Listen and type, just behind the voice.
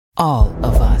All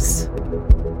of us.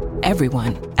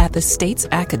 Everyone at the state's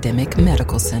academic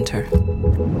medical center.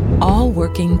 All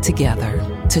working together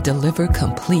to deliver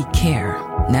complete care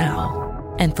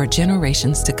now and for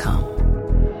generations to come.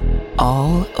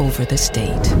 All over the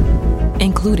state,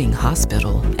 including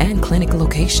hospital and clinic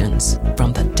locations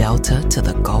from the Delta to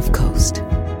the Gulf Coast.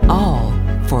 All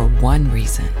for one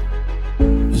reason.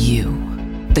 You,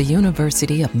 the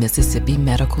University of Mississippi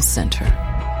Medical Center.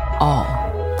 All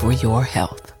for your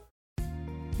health.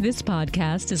 This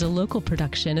podcast is a local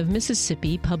production of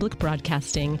Mississippi Public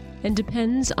Broadcasting and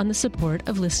depends on the support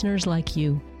of listeners like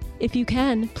you. If you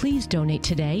can, please donate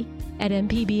today at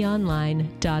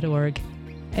mpbonline.org.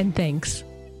 And thanks.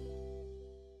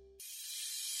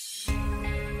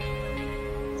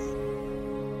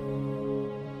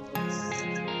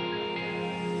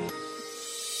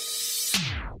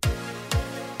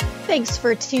 Thanks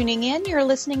for tuning in. You're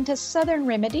listening to Southern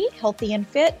Remedy, Healthy and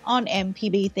Fit on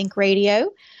MPB Think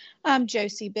Radio. I'm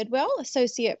Josie Bidwell,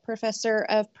 Associate Professor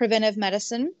of Preventive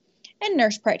Medicine and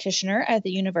Nurse Practitioner at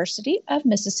the University of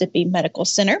Mississippi Medical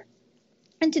Center.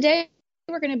 And today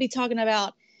we're going to be talking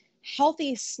about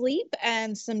healthy sleep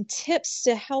and some tips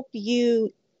to help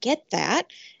you get that,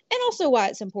 and also why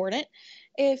it's important.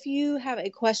 If you have a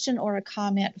question or a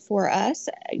comment for us,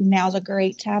 now's a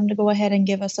great time to go ahead and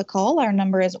give us a call. Our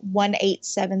number is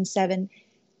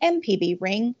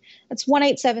 1-877-MPB-RING. That's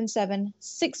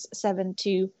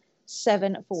 1-877-672-7464.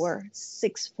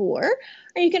 Or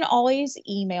you can always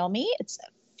email me. It's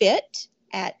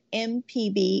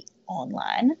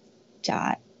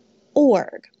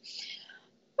fit@mpbonline.org.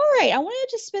 All right, I wanted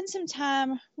to spend some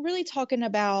time really talking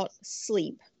about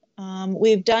sleep.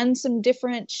 We've done some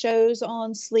different shows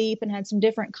on sleep and had some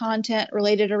different content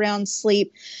related around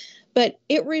sleep, but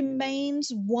it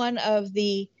remains one of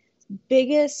the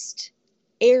biggest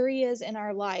areas in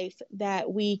our life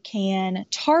that we can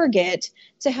target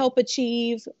to help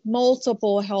achieve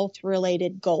multiple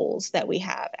health-related goals that we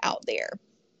have out there.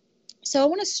 So I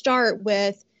want to start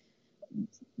with,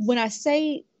 when I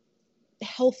say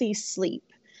healthy sleep,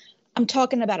 I'm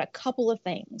talking about a couple of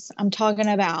things. I'm talking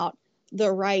about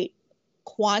the right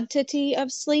quantity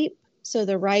of sleep, so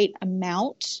the right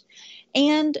amount,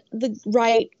 and the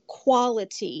right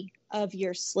quality of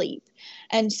your sleep.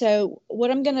 And so what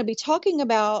I'm going to be talking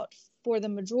about for the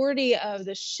majority of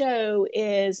the show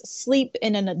is sleep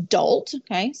in an adult,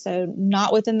 okay? So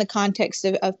not within the context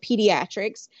of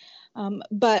pediatrics,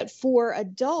 but for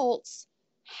adults,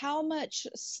 how much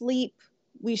sleep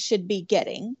we should be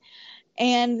getting.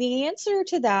 And the answer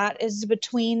to that is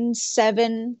between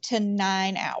 7 to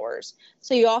 9 hours.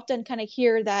 So you often kind of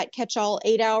hear that catch-all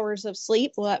 8 hours of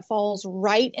sleep. Well, that falls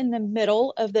right in the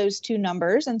middle of those two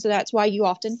numbers. And so that's why you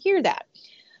often hear that.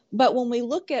 But when we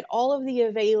look at all of the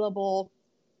available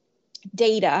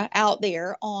data out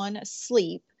there on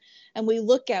sleep, and we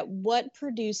look at what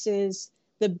produces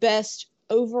the best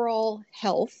overall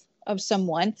health of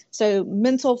someone, so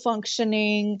mental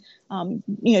functioning,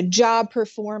 job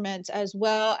performance, as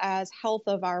well as health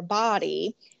of our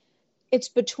body, it's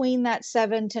between that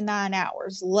 7 to 9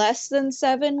 hours. Less than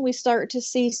 7, we start to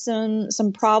see some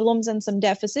problems and some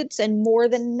deficits, and more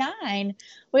than 9,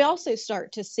 we also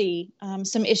start to see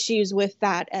some issues with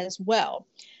that as well.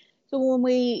 So when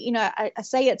we, I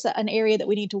say it's an area that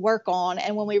we need to work on,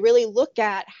 and when we really look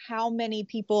at how many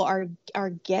people are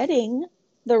getting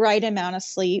the right amount of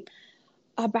sleep,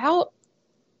 about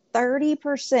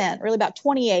 30%, really about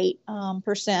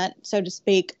 28%, so to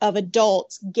speak, of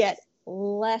adults get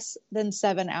less than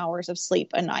 7 hours of sleep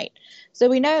a night. So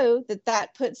we know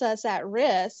that puts us at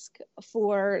risk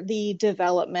for the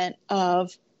development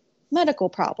of medical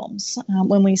problems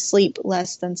when we sleep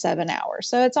less than 7 hours.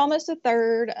 So it's almost a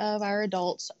third of our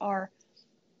adults are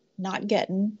not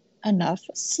getting enough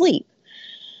sleep.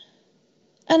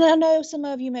 And I know some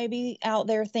of you may be out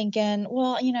there thinking,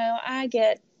 well, I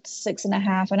get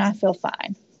 6.5 and I feel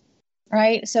fine,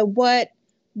 right? So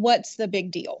what's the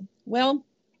big deal? Well,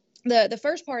 the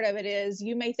first part of it is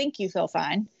you may think you feel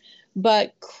fine,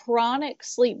 but chronic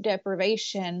sleep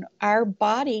deprivation, our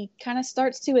body kind of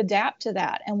starts to adapt to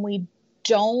that, and we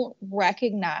don't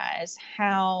recognize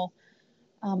how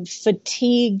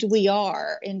fatigued we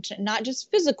are, not just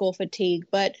physical fatigue,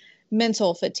 but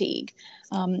mental fatigue.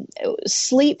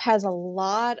 Sleep has a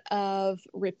lot of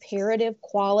reparative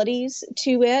qualities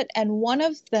to it, and one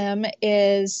of them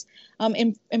is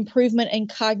improvement in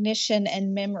cognition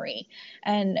and memory.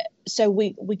 And so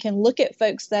we can look at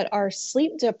folks that are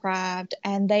sleep deprived,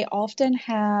 and they often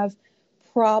have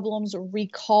problems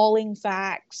recalling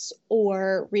facts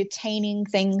or retaining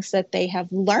things that they have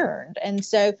learned. And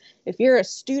so if you're a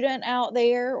student out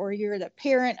there, or you're the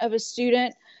parent of a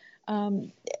student,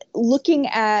 looking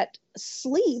at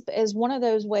sleep as one of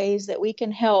those ways that we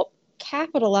can help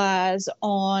capitalize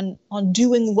on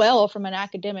doing well from an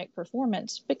academic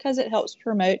performance, because it helps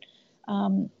promote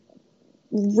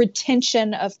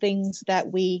retention of things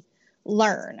that we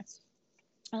learn.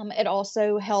 It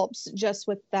also helps just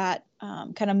with that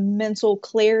kind of mental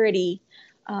clarity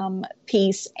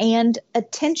piece and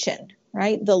attention,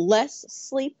 right? The less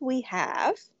sleep we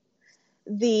have,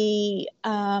 the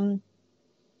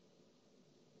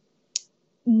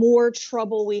more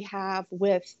trouble we have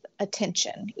with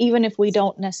attention, even if we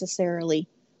don't necessarily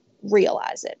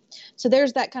realize it. So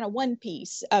there's that kind of one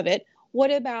piece of it.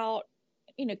 What about,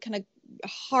 kind of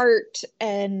heart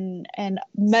and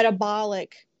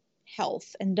metabolic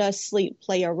health, and does sleep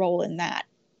play a role in that?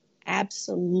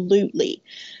 Absolutely.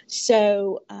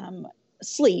 So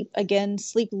sleep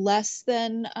less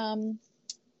than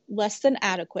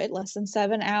adequate, less than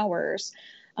 7 hours,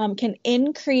 can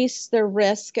increase the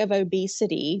risk of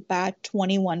obesity by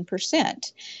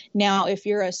 21%. Now, if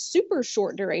you're a super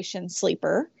short duration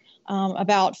sleeper,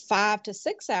 about 5 to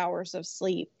 6 hours of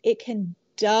sleep, it can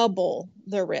double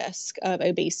the risk of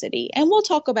obesity. And we'll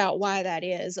talk about why that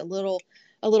is a little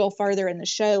further in the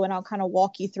show, and I'll kind of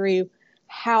walk you through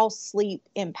how sleep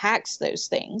impacts those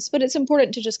things. But it's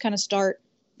important to just kind of start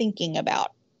thinking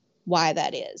about why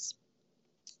that is.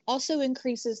 Also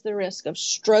increases the risk of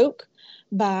stroke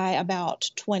by about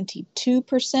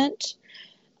 22%,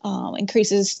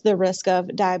 increases the risk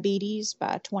of diabetes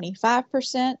by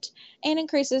 25%, and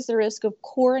increases the risk of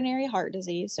coronary heart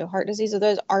disease. So heart disease are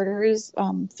those arteries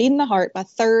feeding the heart, by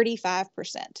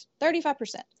 35%.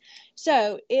 35%.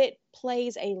 So it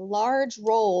plays a large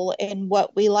role in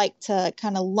what we like to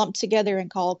kind of lump together and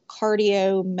call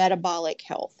cardiometabolic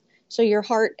health. So your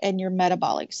heart and your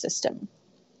metabolic system.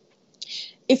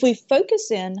 If we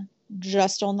focus in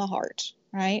just on the heart,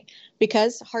 right?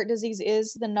 Because heart disease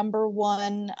is the number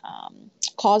one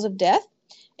cause of death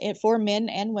for men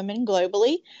and women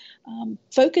globally.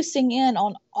 Focusing in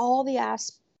on all the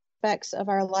aspects of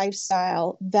our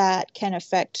lifestyle that can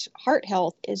affect heart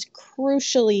health is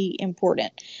crucially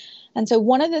important. And so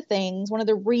one of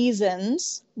the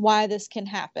reasons why this can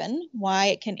happen, why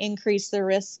it can increase the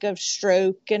risk of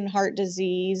stroke and heart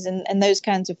disease and those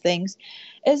kinds of things,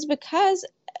 is because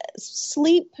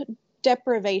sleep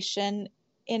deprivation,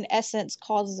 in essence,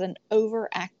 causes an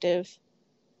overactive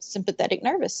sympathetic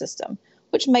nervous system,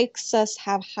 which makes us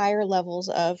have higher levels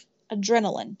of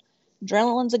adrenaline.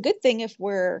 Adrenaline's a good thing if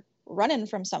we're running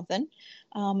from something,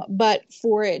 but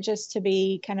for it just to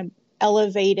be kind of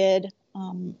elevated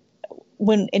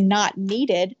when and not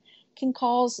needed can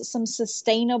cause some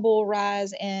sustainable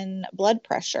rise in blood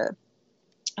pressure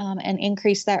and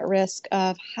increase that risk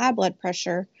of high blood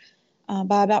pressure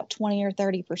by about 20 or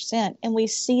 30%. And we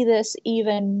see this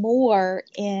even more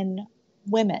in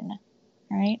women,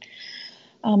 right?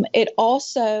 It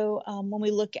also, when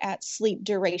we look at sleep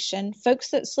duration,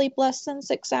 folks that sleep less than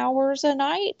 6 hours a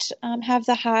night have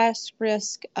the highest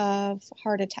risk of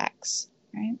heart attacks,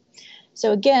 right?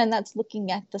 So again, that's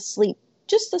looking at the sleep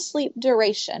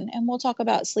duration, and we'll talk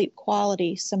about sleep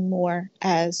quality some more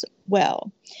as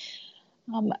well.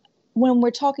 When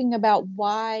we're talking about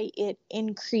why it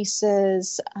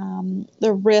increases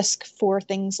the risk for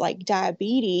things like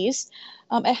diabetes,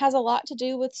 it has a lot to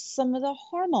do with some of the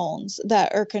hormones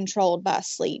that are controlled by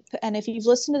sleep. And if you've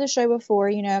listened to the show before,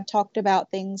 I've talked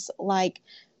about things like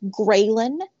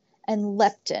ghrelin and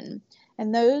leptin.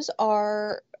 And those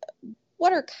are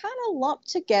what are kind of lumped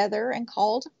together and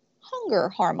called hunger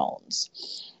hormones.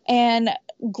 And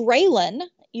ghrelin,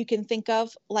 you can think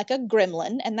of like a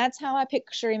gremlin, and that's how I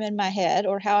picture him in my head,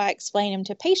 or how I explain him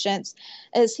to patients,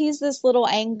 is he's this little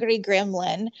angry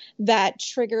gremlin that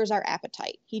triggers our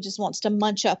appetite. He just wants to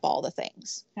munch up all the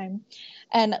things. Okay?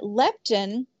 And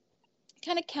leptin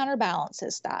kind of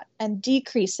counterbalances that and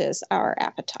decreases our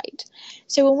appetite.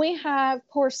 So when we have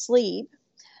poor sleep,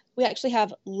 we actually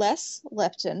have less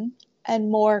leptin and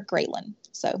more ghrelin.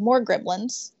 So more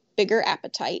gremlins, bigger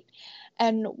appetite.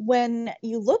 And when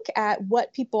you look at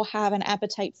what people have an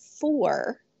appetite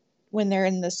for when they're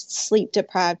in this sleep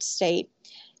deprived state,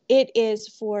 it is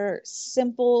for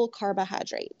simple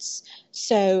carbohydrates.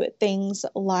 So things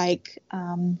like,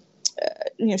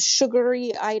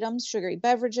 sugary items, sugary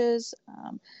beverages,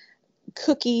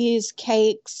 cookies,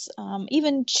 cakes,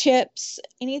 even chips,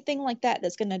 anything like that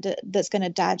that's going to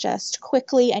digest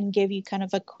quickly and give you kind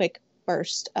of a quick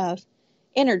burst of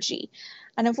energy.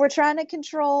 And if we're trying to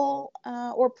control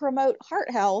or promote heart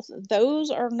health,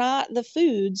 those are not the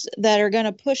foods that are going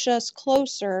to push us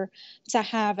closer to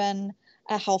having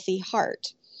a healthy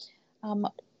heart.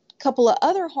 couple of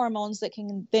other hormones that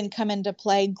can then come into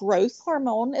play. Growth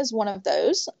hormone is one of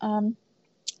those.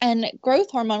 And growth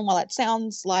hormone, while it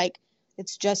sounds like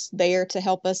it's just there to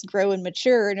help us grow and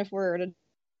mature, and if we're an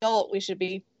adult, we should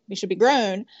be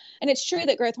grown. And it's true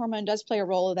that growth hormone does play a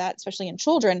role of that, especially in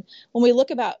children. When we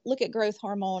look at growth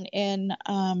hormone in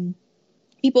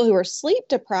people who are sleep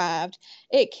deprived,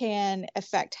 it can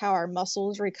affect how our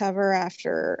muscles recover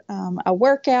after a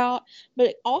workout, but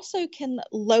it also can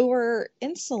lower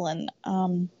insulin.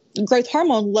 Growth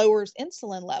hormone lowers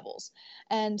insulin levels.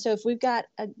 And so if we've got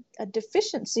a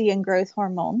deficiency in growth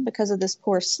hormone because of this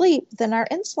poor sleep, then our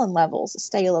insulin levels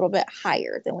stay a little bit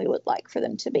higher than we would like for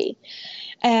them to be.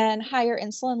 And higher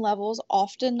insulin levels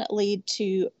often lead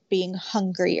to being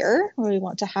hungrier. We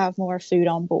want to have more food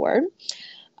on board.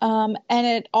 And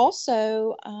it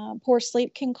also, poor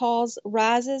sleep can cause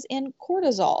rises in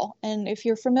cortisol. And if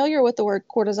you're familiar with the word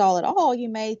cortisol at all, you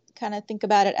may kind of think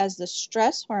about it as the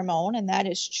stress hormone, and that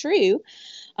is true.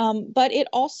 But it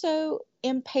also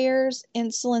impairs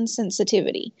insulin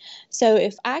sensitivity. So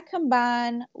if I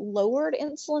combine lowered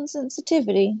insulin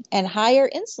sensitivity and higher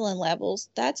insulin levels,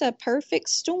 that's a perfect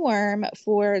storm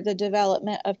for the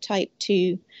development of type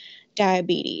 2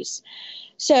 diabetes.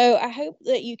 So I hope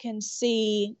that you can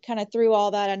see kind of through all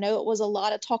that. I know it was a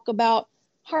lot of talk about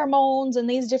hormones and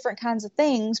these different kinds of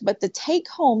things, but the take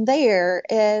home there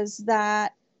is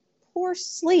that poor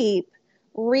sleep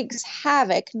wreaks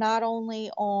havoc not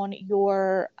only on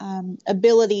your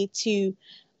ability to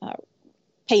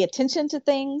pay attention to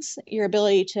things, your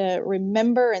ability to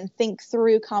remember and think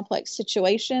through complex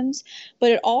situations,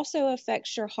 but it also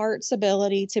affects your heart's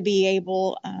ability to be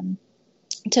able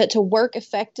to work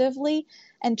effectively,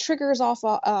 and triggers off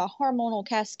a hormonal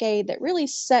cascade that really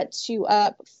sets you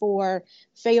up for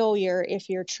failure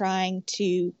if you're trying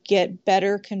to get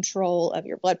better control of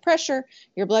your blood pressure,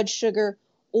 your blood sugar,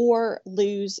 or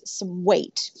lose some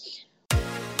weight.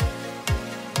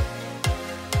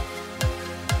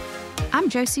 I'm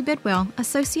Josie Bidwell,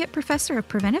 Associate Professor of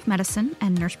Preventive Medicine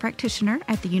and Nurse Practitioner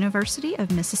at the University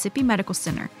of Mississippi Medical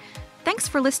Center. Thanks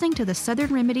for listening to the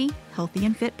Southern Remedy Healthy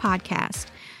and Fit podcast.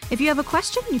 If you have a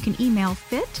question, you can email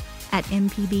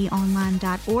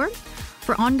fit@mpbonline.org.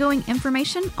 For ongoing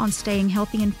information on staying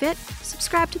healthy and fit,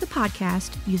 subscribe to the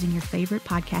podcast using your favorite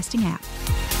podcasting app.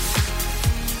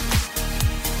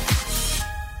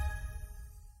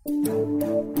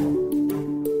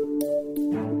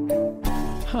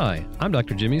 Hi, I'm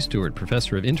Dr. Jimmy Stewart,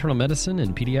 Professor of Internal Medicine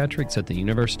and Pediatrics at the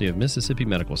University of Mississippi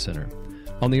Medical Center.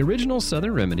 On the original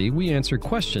Southern Remedy, we answer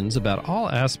questions about all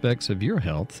aspects of your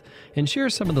health and share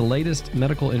some of the latest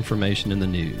medical information in the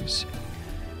news.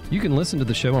 You can listen to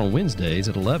the show on Wednesdays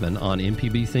at 11 on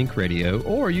MPB Think Radio,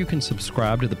 or you can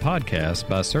subscribe to the podcast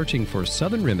by searching for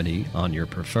Southern Remedy on your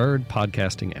preferred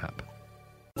podcasting app.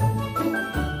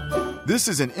 This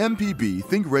is an MPB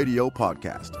Think Radio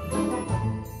podcast.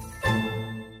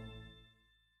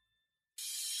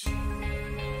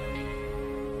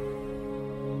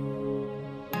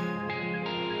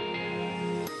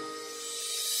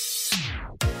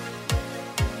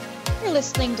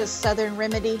 Listening to Southern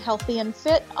Remedy Healthy and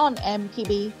Fit on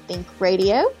MPB Think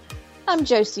Radio. I'm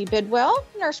Josie Bidwell,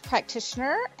 nurse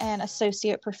practitioner and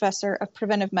associate professor of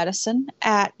preventive medicine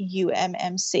at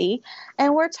UMMC,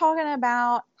 and we're talking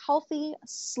about healthy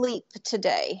sleep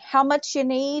today. How much you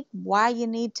need, why you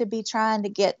need to be trying to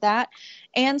get that,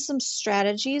 and some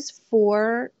strategies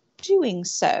for doing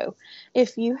so.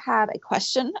 If you have a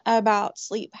question about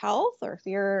sleep health, or if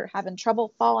you're having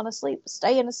trouble falling asleep,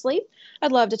 staying asleep,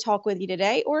 I'd love to talk with you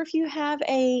today. Or if you have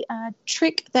a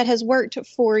trick that has worked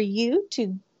for you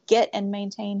to get and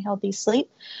maintain healthy sleep,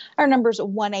 our number is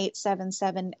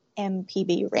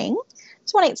 1-877-MPB-RING.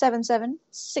 It's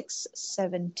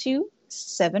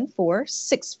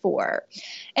 1-877-672-7464.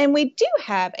 And we do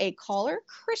have a caller,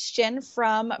 Christian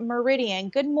from Meridian.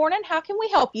 Good morning. How can we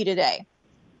help you today?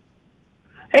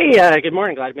 Hey, good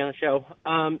morning. Glad to be on the show.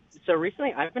 So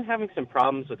recently I've been having some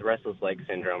problems with restless leg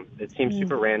syndrome. It seems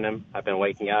super random. I've been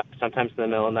waking up sometimes in the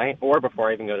middle of the night or before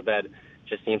I even go to bed. It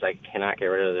just seems like I cannot get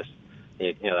rid of this,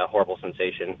 that horrible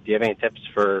sensation. Do you have any tips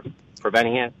for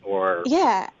preventing it? Or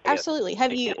yeah, absolutely.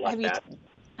 Have you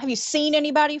seen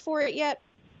anybody for it yet?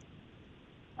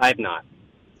 I have not.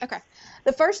 Okay.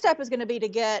 The first step is going to be to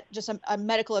get just a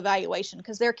medical evaluation,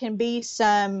 because there can be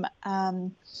some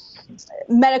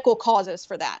medical causes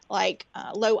for that, like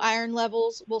low iron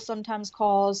levels will sometimes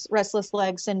cause restless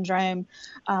leg syndrome,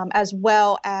 as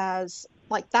well as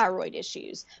like thyroid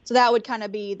issues. So that would kind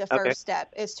of be the first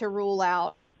step, is to rule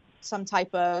out some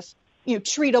type of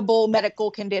treatable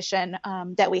medical condition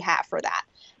that we have for that.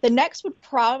 The next would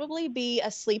probably be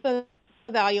a sleep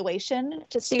evaluation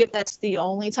to see if that's the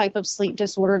only type of sleep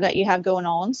disorder that you have going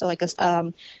on. So like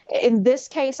in this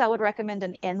case, I would recommend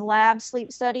an in-lab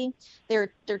sleep study.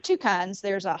 There are two kinds.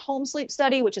 There's a home sleep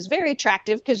study, which is very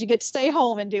attractive because you get to stay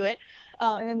home and do it.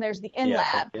 And then there's the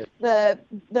in-lab. Yeah,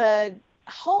 the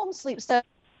home sleep studies,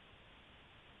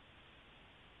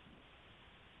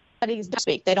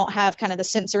 they don't have kind of the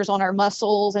sensors on our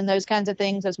muscles and those kinds of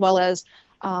things, as well as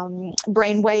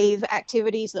brainwave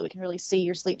activity, so that we can really see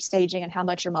your sleep staging and how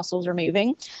much your muscles are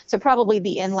moving. So probably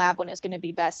the in-lab one is going to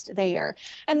be best there.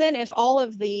 And then if all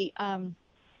of the,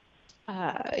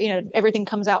 everything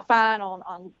comes out fine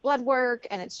on blood work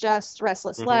and it's just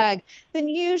restless leg, then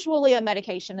usually a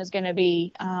medication is going to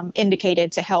be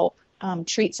indicated to help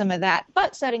treat some of that.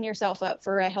 But setting yourself up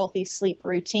for a healthy sleep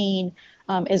routine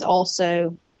is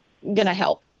also going to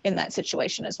help in that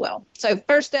situation as well. So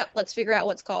first step, let's figure out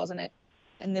what's causing it,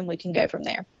 and then we can go from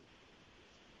there.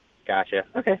 Gotcha.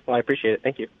 Okay. Well, I appreciate it.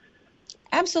 Thank you.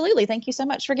 Absolutely. Thank you so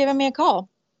much for giving me a call.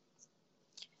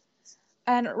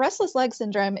 And restless leg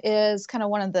syndrome is kind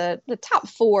of one of the top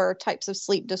 4 types of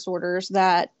sleep disorders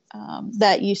that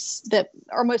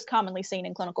are most commonly seen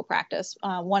in clinical practice.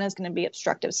 One is going to be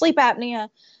obstructive sleep apnea.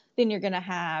 Then you're going to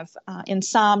have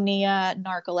insomnia,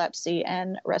 narcolepsy,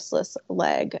 and restless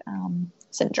leg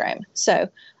syndrome. So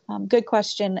good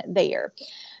question there.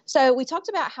 So we talked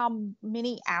about how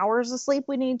many hours of sleep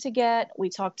we need to get. We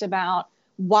talked about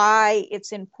why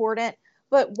it's important,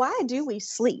 but why do we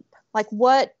sleep? Like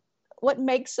what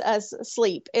makes us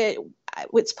sleep?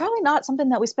 It's probably not something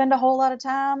that we spend a whole lot of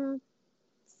time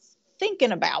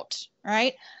thinking about,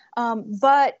 right?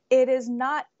 But it is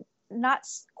not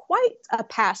quite a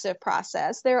passive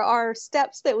process. There are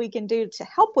steps that we can do to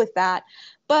help with that.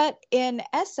 But in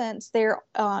essence, there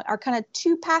are kind of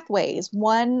 2 pathways.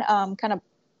 One kind of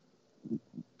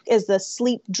is the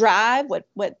sleep drive,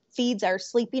 what feeds our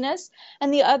sleepiness,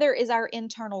 and the other is our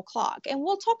internal clock. And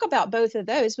we'll talk about both of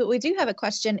those, but we do have a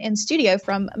question in studio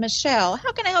from Michelle.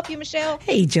 How can I help you, Michelle?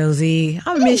 Hey, Josie.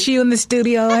 I miss you in the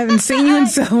studio. I haven't seen you in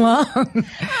so long.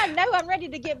 I know. I'm ready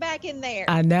to get back in there.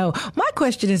 I know. My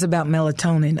question is about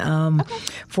melatonin.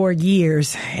 For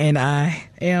years, and I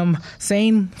am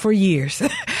saying for years,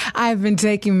 I've been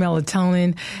taking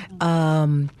melatonin,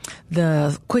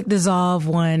 the quick dissolve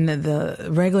one, the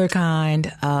regular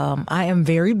kind. I am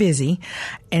very busy,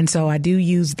 and so I do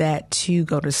use that to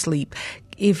go to sleep.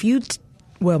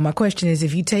 My question is,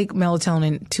 if you take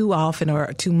melatonin too often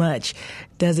or too much,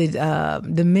 does it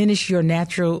diminish your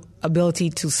natural ability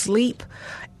to sleep?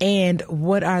 And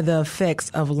what are the effects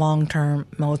of long-term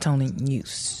melatonin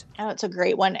use? Oh, it's a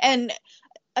great one. And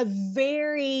a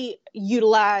very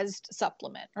utilized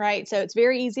supplement, right? So it's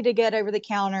very easy to get over the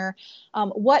counter.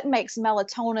 What can make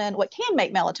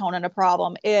melatonin a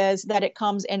problem is that it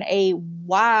comes in a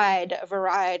wide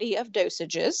variety of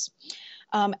dosages.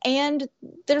 And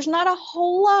there's not a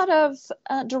whole lot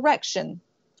of direction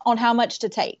on how much to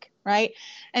take, right?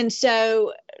 And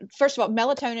so, first of all,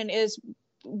 melatonin is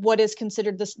what is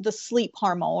considered the sleep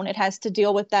hormone. It has to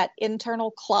deal with that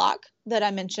internal clock that I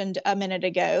mentioned a minute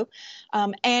ago.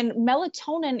 And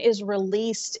melatonin is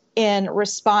released in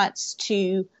response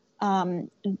to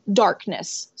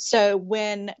darkness. So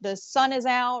when the sun is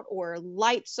out or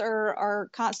lights are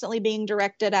constantly being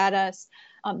directed at us,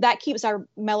 that keeps our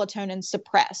melatonin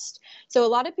suppressed. So a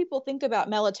lot of people think about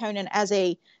melatonin as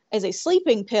a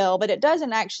sleeping pill, but it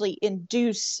doesn't actually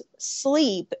induce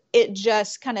sleep. It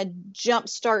just kind of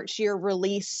jumpstarts your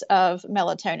release of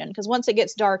melatonin, because once it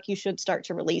gets dark, you should start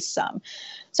to release some.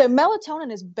 So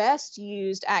melatonin is best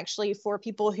used actually for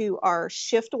people who are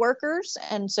shift workers,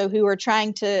 and so who are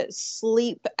trying to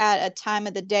sleep at a time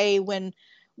of the day when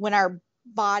our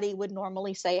body would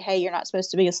normally say, hey, you're not supposed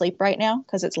to be asleep right now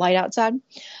because it's light outside.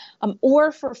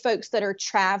 Or for folks that are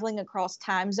traveling across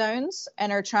time zones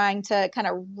and are trying to kind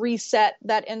of reset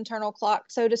that internal clock,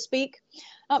 so to speak.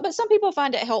 But some people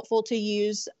find it helpful to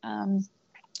use, on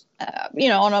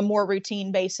a more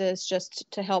routine basis, just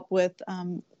to help with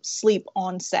sleep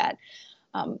onset.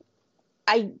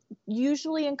 I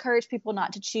usually encourage people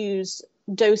not to choose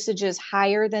dosages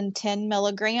higher than 10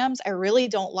 milligrams. I really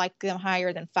don't like them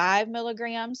higher than 5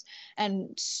 milligrams, and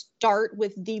start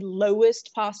with the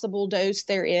lowest possible dose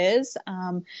there is.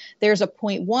 There's a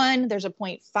 0.1, there's a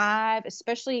 0.5,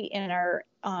 especially in our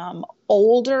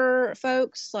older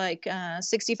folks, like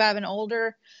 65 and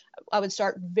older. I would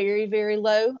start very, very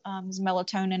low, as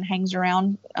melatonin hangs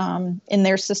around in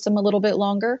their system a little bit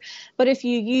longer. But if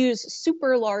you use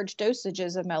super large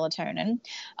dosages of melatonin,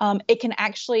 it can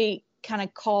actually kind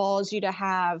of cause you to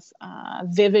have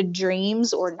vivid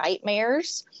dreams or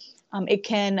nightmares. It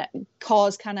can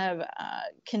cause kind of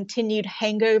continued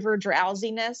hangover,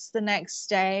 drowsiness the next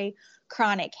day,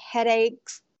 chronic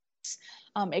headaches.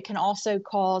 It can also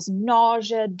cause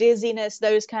nausea, dizziness,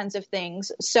 those kinds of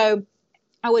things. So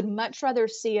I would much rather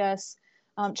see us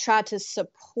try to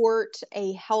support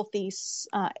the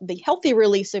healthy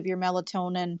release of your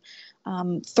melatonin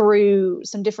through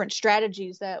some different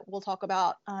strategies that we'll talk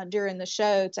about during the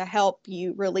show to help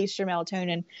you release your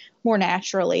melatonin more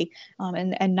naturally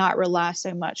and not rely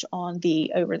so much on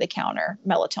the over-the-counter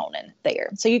melatonin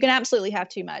there. So you can absolutely have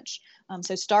too much.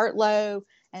 So start low,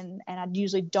 and I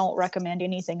usually don't recommend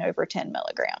anything over 10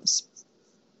 milligrams.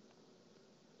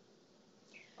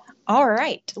 All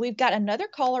right. We've got another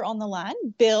caller on the line,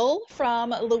 Bill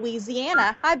from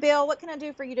Louisiana. Hi, Bill. What can I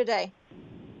do for you today?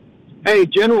 Hey,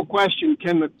 general question.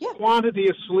 Can the quantity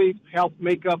of sleep help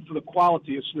make up for the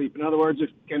quality of sleep? In other words,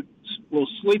 will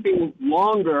sleeping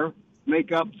longer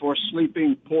make up for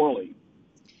sleeping poorly?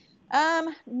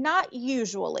 Not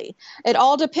usually. It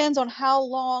all depends on how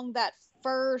long that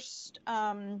first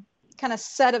kind of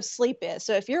set of sleep is.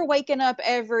 So if you're waking up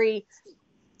every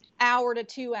hour to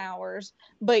 2 hours,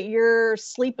 but your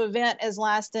sleep event is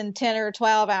lasting 10 or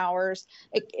 12 hours,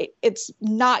 it's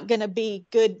not going to be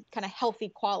good, kind of healthy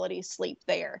quality sleep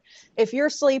there. If you're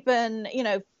sleeping,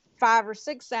 5 or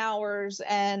 6 hours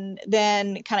and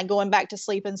then kind of going back to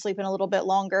sleeping a little bit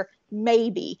longer,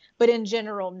 maybe, but in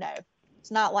general, no.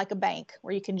 It's not like a bank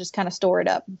where you can just kind of store it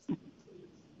up.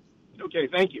 Okay,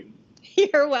 thank you.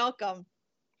 You're welcome.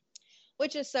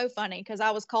 Which is so funny because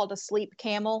I was called a sleep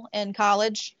camel in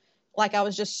college. Like I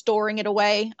was just storing it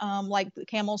away, like the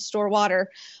camels store water.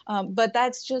 But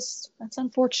that's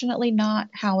unfortunately not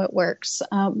how it works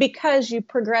because you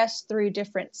progress through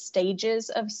different stages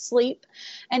of sleep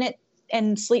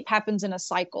and sleep happens in a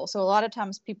cycle. So a lot of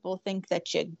times people think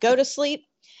that you go to sleep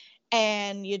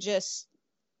and you just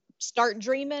start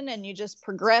dreaming and you just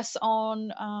progress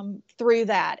on through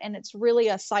that. And it's really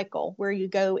a cycle where you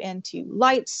go into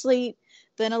light sleep,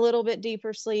 then a little bit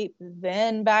deeper sleep,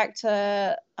 then back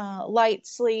to light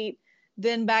sleep,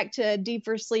 then back to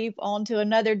deeper sleep, onto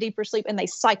another deeper sleep, and they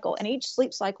cycle. And each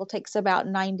sleep cycle takes about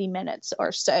 90 minutes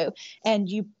or so. And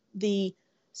the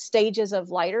stages of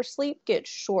lighter sleep get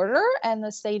shorter, and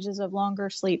the stages of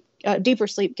deeper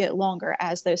sleep get longer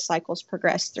as those cycles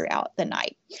progress throughout the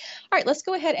night. All right, let's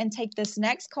go ahead and take this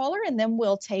next caller, and then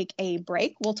we'll take a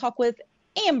break. We'll talk with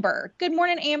Amber. Good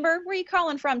morning, Amber. Where are you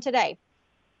calling from today?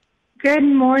 Good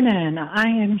morning. I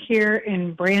am here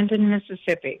in Brandon,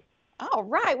 Mississippi. All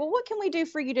right. Well, what can we do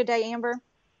for you today, Amber?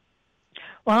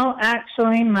 Well,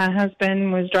 actually, my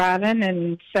husband was driving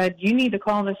and said, you need to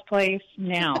call this place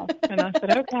now. And I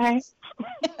said, okay.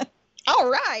 All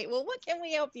right. Well, what can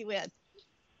we help you with?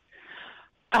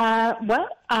 Well,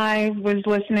 I was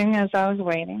listening as I was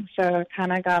waiting, so I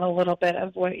kind of got a little bit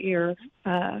of what you're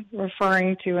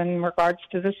referring to in regards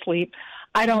to the sleep.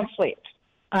 I don't sleep.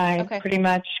 I pretty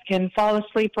much can fall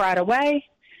asleep right away,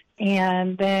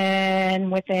 and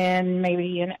then within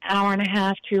maybe an hour and a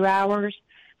half, 2 hours,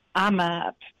 I'm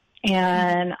up,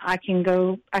 and I can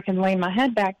lay my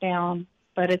head back down,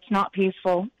 but it's not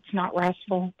peaceful. It's not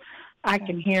restful. I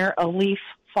can hear a leaf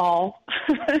fall.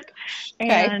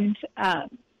 And,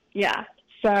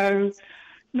 so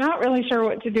not really sure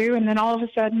what to do. And then all of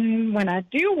a sudden, when I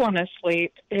do want to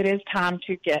sleep, it is time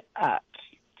to get up.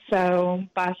 So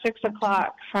by 6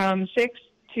 o'clock, from 6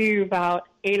 to about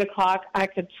 8 o'clock, I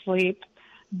could sleep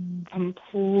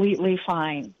completely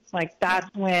fine. Like that's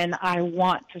when I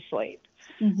want to sleep,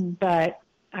 but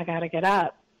I got to get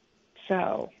up.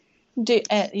 So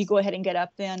you go ahead and get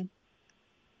up then?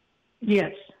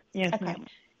 Yes, okay. Ma'am.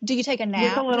 Do you take a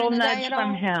nap? With a little nudge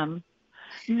from him.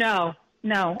 No.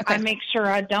 Okay. I make sure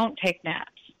I don't take naps.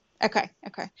 Okay.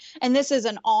 And this is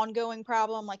an ongoing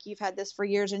problem, like you've had this for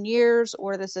years and years,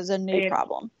 or this is a new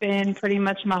problem? It's been pretty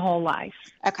much my whole life.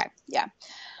 Okay, yeah.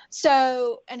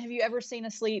 So, and have you ever seen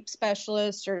a sleep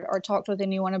specialist or talked with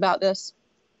anyone about this?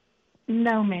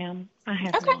 No, ma'am, I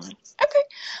have not. Okay.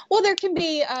 Well, there can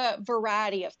be a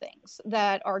variety of things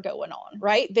that are going on,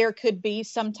 right? There could be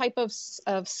some type of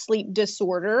sleep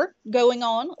disorder going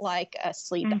on, like a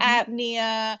sleep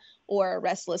apnea or a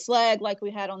restless leg, like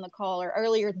we had on the caller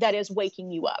earlier, that is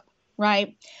waking you up,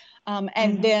 right?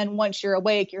 And then once you're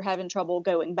awake, you're having trouble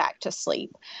going back to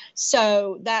sleep.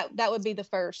 So that would be the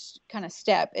first kind of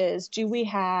step is, do we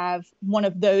have one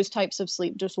of those types of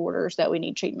sleep disorders that we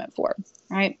need treatment for,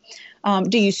 right?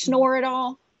 Do you snore at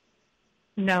all?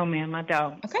 No, ma'am, I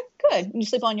don't. Okay, good. You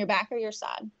sleep on your back or your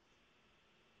side?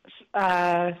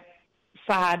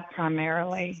 side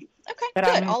primarily. Okay, but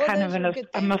good. I'm kind of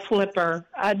I'm a flipper.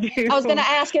 I was going to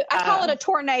ask you. I call it a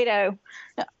tornado.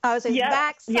 I was saying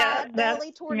backside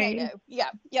belly tornado. Me.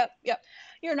 Yep.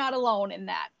 You're not alone in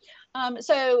that.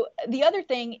 So the other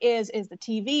thing is the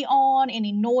TV on?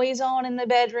 Any noise on in the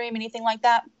bedroom? Anything like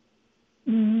that?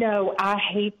 No, I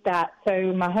hate that.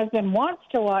 So my husband wants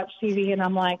to watch TV, and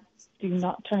I'm like, do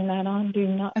not turn that on. Do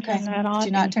not turn that on.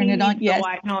 Do not turn it on. Yes. The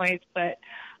white noise, but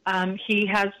he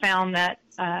has found that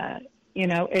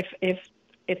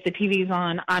if the TV's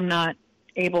on, I'm not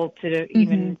able to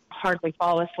even hardly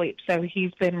fall asleep. So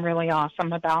he's been really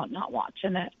awesome about not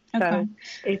watching it. So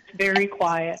it's very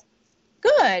quiet.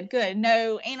 Good.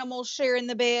 No animals sharing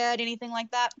the bed, anything like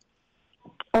that?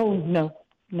 Oh, no,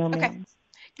 okay. Ma'am.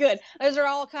 Good. Those are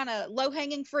all kind of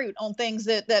low-hanging fruit on things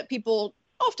that people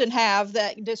often have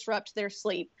that disrupt their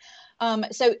sleep.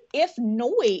 So if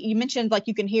noise, you mentioned like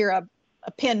you can hear a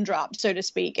pin drop, so to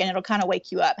speak, and it'll kind of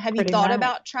wake you up. Have you thought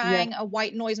about trying a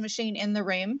white noise machine in the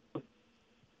room?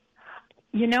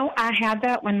 I had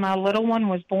that when my little one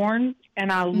was born,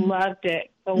 and I loved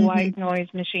it. The white noise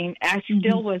machine. I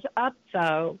still was up,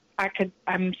 though.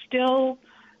 I'm still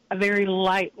a very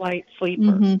light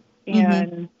sleeper.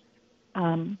 And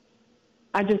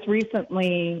I just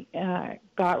recently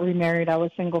got remarried. I was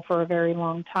single for a very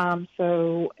long time,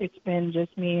 so it's been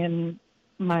just me and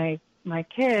my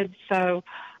kids. So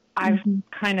I've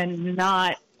kind of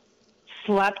not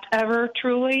slept ever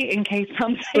truly in case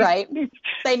something. Right.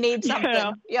 They need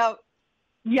something. Yep.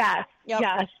 Yes.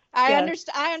 I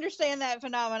understand that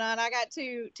phenomenon. I got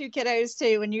two kiddos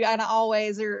too, and you kind of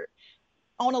always are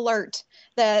on alert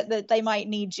that they might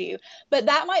need you. But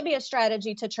that might be a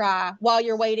strategy to try while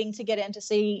you're waiting to get in to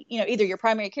see, either your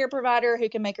primary care provider who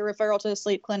can make a referral to a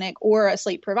sleep clinic or a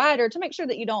sleep provider to make sure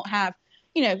that you don't have,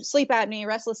 sleep apnea,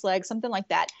 restless legs, something like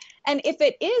that. And if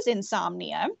it is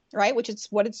insomnia, right, which is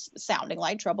what it's sounding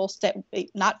like, trouble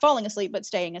not falling asleep, but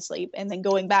staying asleep and then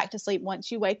going back to sleep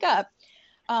once you wake up,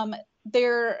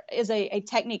 there is a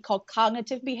technique called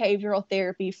cognitive behavioral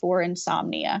therapy for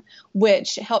insomnia,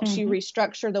 which helps you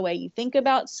restructure the way you think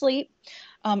about sleep,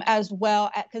 as well,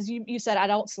 because you said, I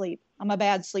don't sleep. I'm a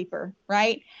bad sleeper,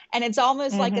 right? And it's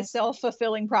almost like a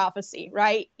self-fulfilling prophecy,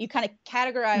 right? You kind of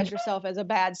categorize yourself as a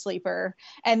bad sleeper,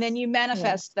 and then you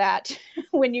manifest that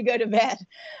when you go to bed.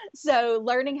 So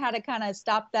learning how to kind of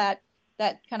stop that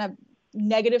kind of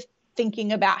negative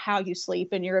thinking about how you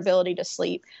sleep and your ability to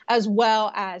sleep, as well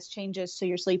as changes to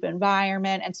your sleep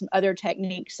environment and some other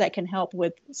techniques that can help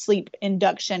with sleep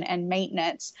induction and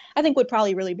maintenance, I think would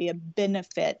probably really be a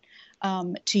benefit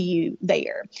to you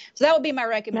there. So that would be my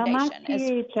recommendation. Now,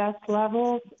 my THS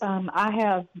levels, I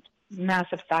have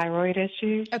massive thyroid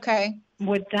issues. Okay.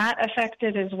 Would that affect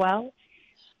it as well?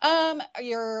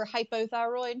 Your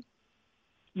hypothyroid?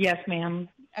 Yes, ma'am.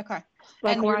 Okay.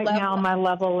 Like and right now, my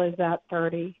level is at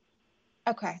 30.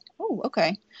 Okay. Oh,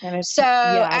 okay. And it's, so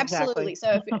absolutely.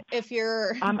 So if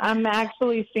you're, I'm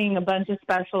actually seeing a bunch of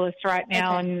specialists right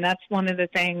now, and that's one of the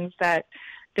things that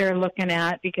they're looking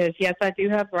at because yes, I do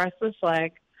have restless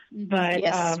leg, but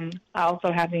I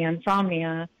also have the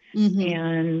insomnia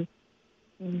and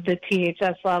the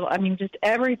THS level. I mean, just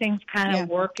everything's kind of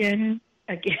working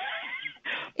again.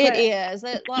 It is.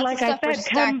 Like I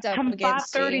said, come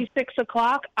 5:30, 6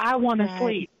 o'clock, I want to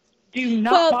sleep. Do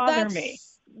not bother me.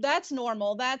 That's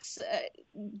normal. That's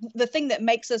the thing that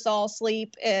makes us all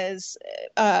sleep is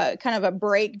kind of a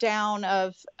breakdown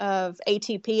of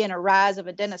ATP and a rise of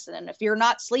adenosine. And if you're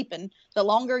not sleeping, the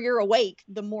longer you're awake,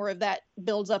 the more of that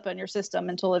builds up in your system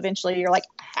until eventually you're like,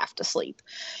 I have to sleep.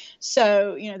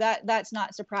 So, that's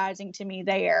not surprising to me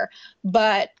there.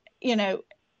 But,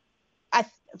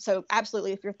 so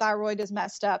absolutely, if your thyroid is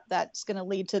messed up, that's going to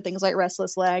lead to things like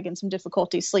restless leg and some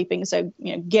difficulty sleeping. So,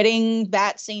 getting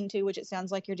that seen to, which it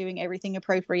sounds like you're doing everything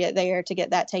appropriate there to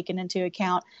get that taken into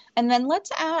account. And then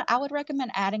I would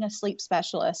recommend adding a sleep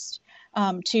specialist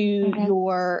to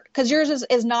your, because yours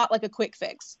is not like a quick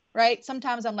fix, right?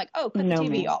 Sometimes I'm like, put the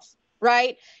TV off.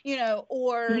 Right.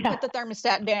 Or put the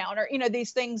thermostat down or,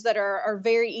 these things that are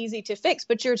very easy to fix,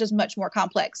 but yours is much more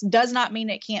complex. Does not mean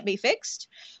it can't be fixed.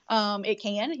 It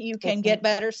can, you can get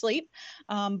better sleep.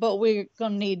 But we're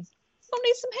going to need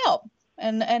some help.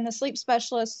 And the sleep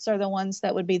specialists are the ones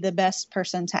that would be the best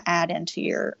person to add into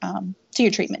your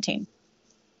treatment team.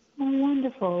 Oh,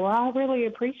 wonderful. Well, I really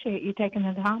appreciate you taking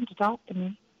the time to talk to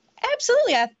me.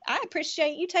 Absolutely. I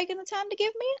appreciate you taking the time to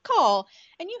give me a call.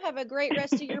 And you have a great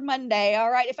rest of your Monday.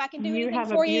 All right. If I can do anything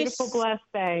for you. You have a beautiful, blessed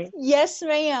day. Yes,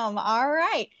 ma'am. All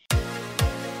right.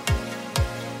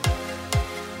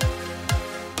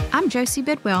 I'm Josie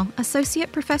Bidwell,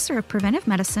 Associate Professor of Preventive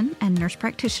Medicine and Nurse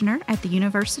Practitioner at the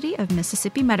University of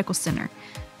Mississippi Medical Center.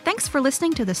 Thanks for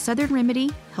listening to the Southern Remedy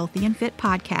Healthy and Fit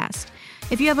podcast.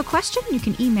 If you have a question, you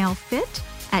can email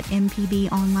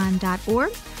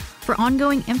fit@mpbonline.org. For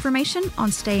ongoing information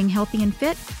on staying healthy and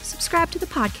fit, subscribe to the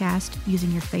podcast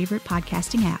using your favorite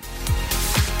podcasting app.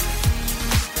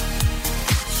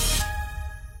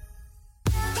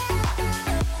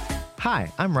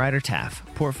 Hi, I'm Ryder Taff,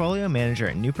 Portfolio Manager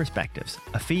at New Perspectives,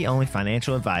 a fee-only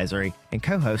financial advisory and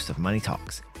co-host of Money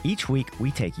Talks. Each week, we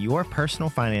take your personal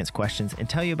finance questions and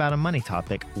tell you about a money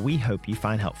topic we hope you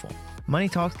find helpful. Money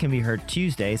Talks can be heard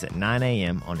Tuesdays at 9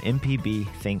 a.m. on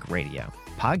MPB Think Radio.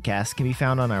 Podcasts can be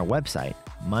found on our website,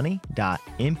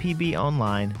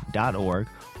 money.mpbonline.org,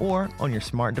 or on your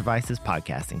smart device's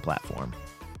podcasting platform.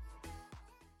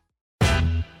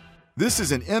 This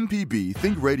is an MPB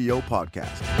Think Radio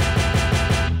podcast.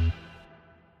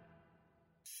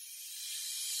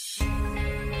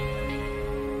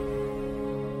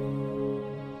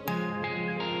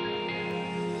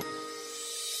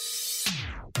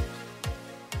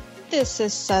 This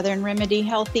is Southern Remedy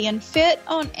Healthy and Fit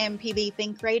on MPB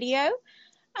Think Radio.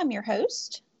 I'm your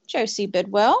host, Josie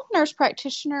Bidwell, nurse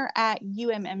practitioner at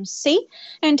UMMC.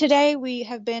 And today we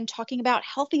have been talking about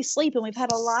healthy sleep, and we've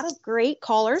had a lot of great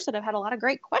callers that have had a lot of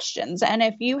great questions. And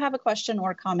if you have a question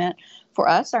or a comment for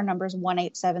us, our number is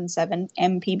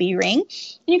 1-877-MPB-RING.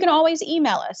 And you can always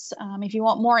email us if you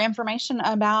want more information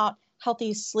about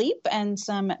healthy sleep and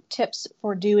some tips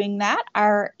for doing that.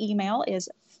 Our email is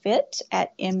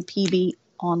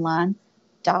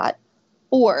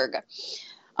fit@mpbonline.org.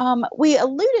 We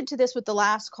alluded to this with the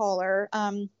last caller,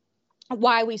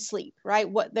 why we sleep,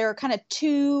 right? There are kind of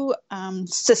two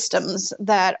systems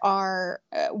that are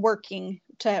working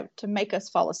to make us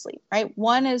fall asleep, right?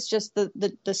 One is just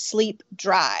the sleep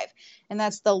drive, and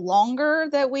that's the longer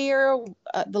we are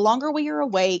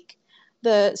awake,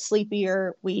 the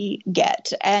sleepier we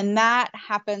get. And that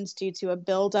happens due to a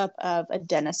buildup of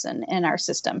adenosine in our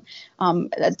system.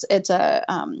 It's a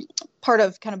part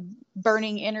of kind of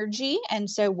burning energy. And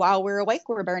so while we're awake,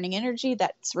 we're burning energy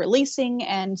that's releasing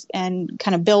and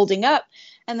kind of building up.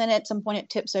 And then at some point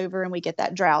it tips over and we get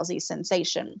that drowsy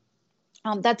sensation.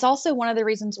 That's also one of the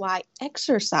reasons why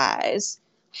exercise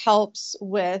helps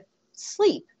with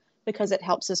sleep, because it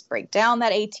helps us break down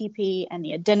that ATP and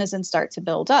the adenosine start to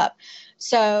build up.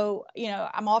 So,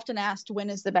 I'm often asked, when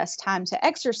is the best time to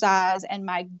exercise? And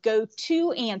my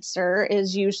go-to answer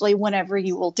is usually whenever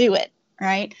you will do it,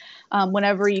 right?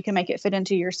 Whenever you can make it fit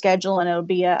into your schedule and it'll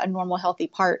be a normal, healthy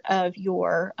part of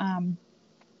your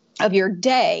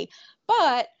day.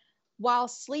 But while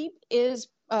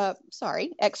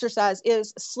exercise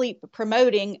is sleep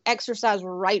promoting, exercise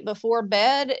right before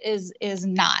bed is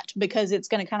not, because it's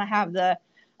going to kind of have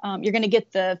you're going to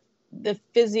get the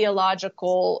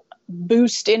physiological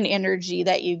boost in energy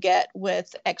that you get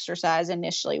with exercise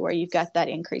initially, where you've got that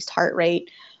increased heart rate,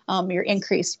 your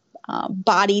increased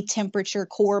body temperature,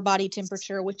 core body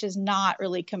temperature, which is not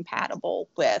really compatible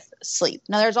with sleep.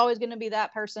 Now, there's always going to be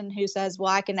that person who says,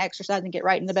 well, I can exercise and get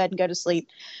right in the bed and go to sleep.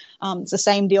 It's the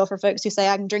same deal for folks who say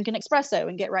I can drink an espresso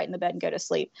and get right in the bed and go to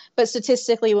sleep. But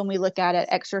statistically, when we look at it,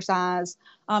 exercise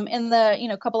in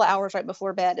the couple of hours right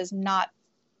before bed is not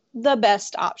the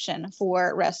best option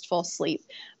for restful sleep.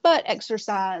 But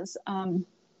exercise in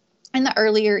the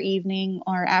earlier evening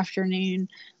or afternoon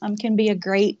can be a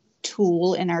great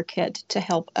tool in our kit to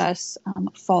help us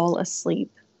fall asleep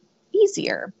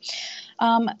easier.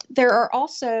 There are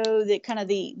also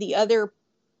the other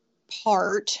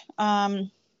part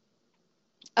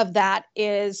of that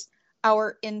is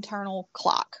our internal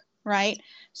clock, right?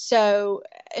 So,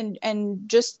 and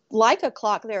just like a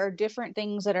clock, there are different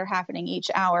things that are happening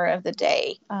each hour of the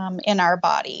day in our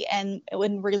body. And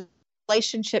in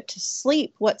relationship to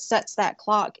sleep, what sets that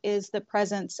clock is the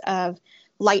presence of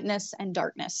lightness and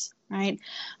darkness, right?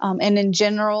 And in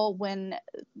general, when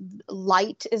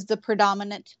light is the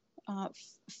predominant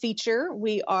feature,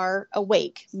 we are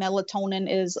awake. Melatonin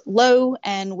is low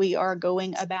and we are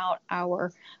going about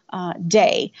our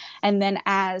day. And then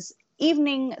as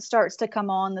evening starts to come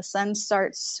on, the sun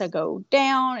starts to go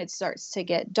down, it starts to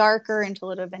get darker until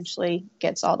it eventually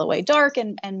gets all the way dark,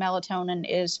 and melatonin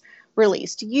is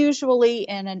released, usually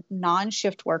in a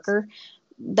non-shift worker.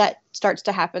 That starts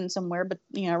to happen somewhere, but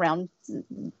around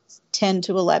 10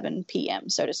 to 11 p.m.,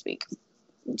 so to speak.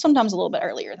 Sometimes a little bit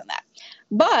earlier than that.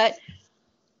 But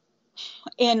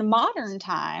in modern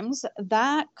times,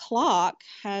 that clock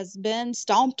has been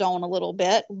stomped on a little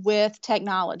bit with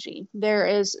technology. There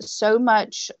is so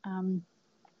much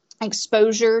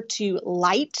exposure to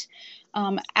light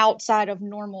outside of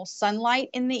normal sunlight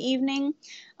in the evening,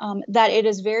 that it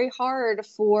is very hard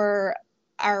for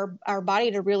our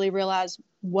body to really realize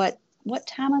what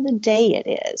time of the day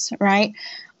it is, right?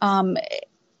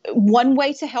 One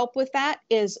way to help with that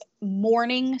is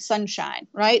morning sunshine,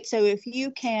 right? So if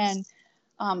you can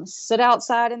sit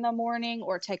outside in the morning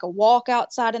or take a walk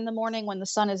outside in the morning when the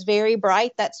sun is very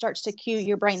bright, that starts to cue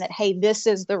your brain that, hey, this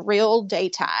is the real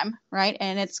daytime, right?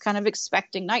 And it's kind of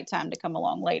expecting nighttime to come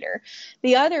along later.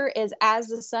 The other is, as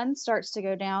the sun starts to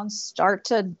go down, start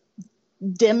to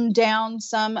dim down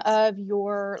some of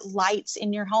your lights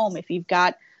in your home. If you've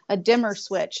got a dimmer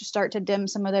switch, start to dim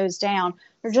some of those down,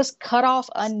 or just cut off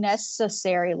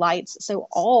unnecessary lights so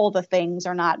all the things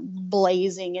are not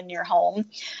blazing in your home.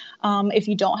 If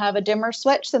you don't have a dimmer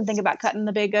switch, then think about cutting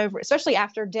the big especially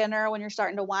after dinner when you're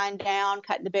starting to wind down,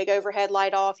 cutting the big overhead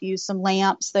light off, use some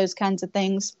lamps, those kinds of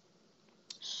things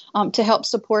to help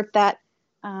support that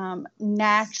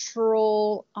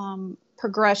natural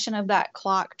progression of that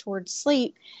clock towards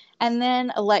sleep. And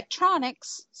then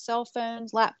electronics, cell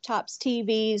phones, laptops,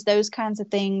 TVs, those kinds of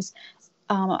things,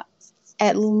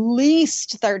 at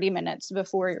least 30 minutes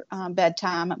before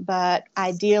bedtime, but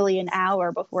ideally an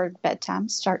hour before bedtime,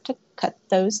 start to cut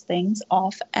those things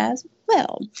off as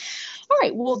well. All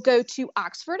right, we'll go to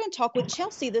Oxford and talk with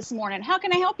Chelsea this morning. How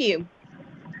can I help you?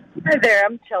 Hi there,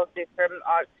 I'm Chelsea from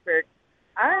Oxford.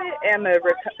 I am a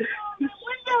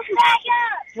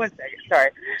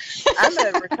I'm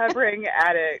a recovering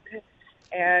addict,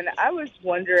 and I was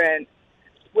wondering,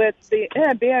 with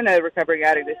being a recovering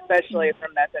addict, especially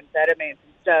from methamphetamines and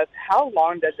stuff, how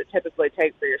long does it typically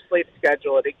take for your sleep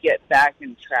schedule to get back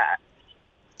in track?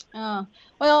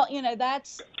 Well,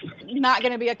 that's not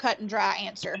going to be a cut and dry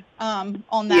answer on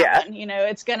that one.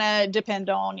 It's going to depend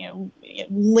on,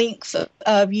 length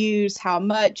of use, how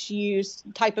much use,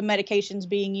 type of medications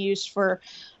being used for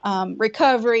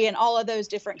recovery, and all of those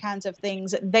different kinds of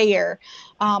things there.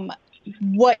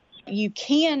 What you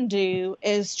can do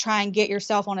is try and get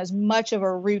yourself on as much of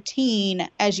a routine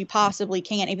as you possibly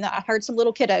can, even though I heard some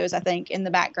little kiddos, I think, in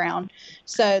the background.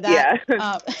 So that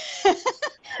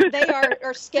they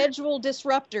are schedule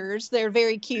disruptors. They're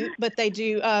very cute, but they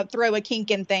do throw a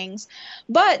kink in things.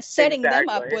 But setting them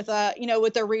up with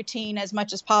a routine as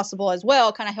much as possible as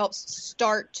well kind of helps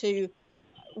start to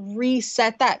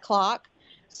reset that clock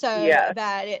so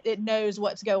that it knows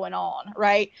what's going on,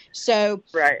 right? So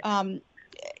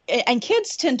and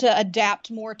kids tend to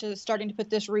adapt more to starting to put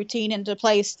this routine into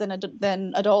place than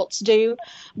adults do.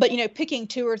 But, picking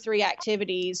 2 or 3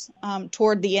 activities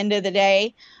toward the end of the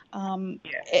day,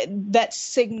 that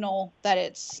signal that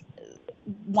it's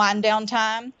wind down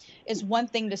time is one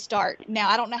thing to start. Now,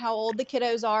 I don't know how old the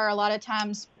kiddos are. A lot of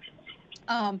times,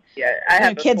 I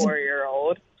have a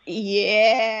 4-year-old.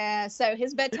 Yeah, so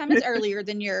his bedtime is earlier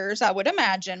than yours, I would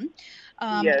imagine.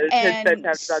 His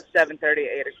bedtime's about 7:30,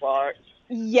 8 o'clock.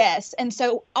 Yes. And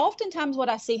so oftentimes what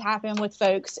I see happen with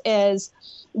folks is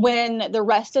when the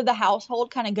rest of the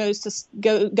household kind of goes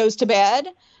to bed,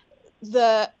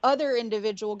 the other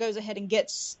individual goes ahead and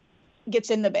gets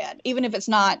in the bed, even if it's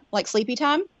not like sleepy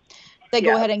time. They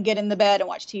go ahead and get in the bed and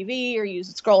watch TV or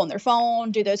scroll on their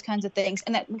phone, do those kinds of things.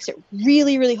 And that makes it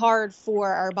really, really hard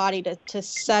for our body to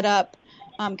set up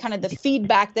kind of the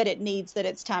feedback that it needs that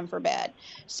it's time for bed.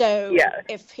 So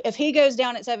if he goes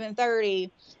down at 7:30,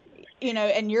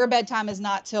 and your bedtime is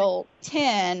not till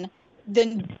 10,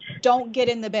 then don't get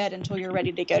in the bed until you're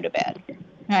ready to go to bed.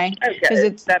 Right? Because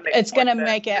it's going to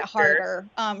make it harder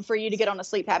for you to get on a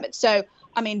sleep habit. So,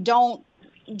 don't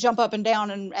jump up and down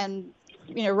and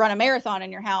run a marathon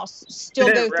in your house.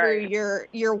 Still go through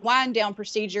your wind down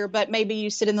procedure, but maybe you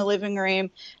sit in the living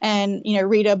room and,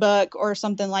 read a book or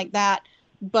something like that.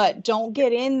 But don't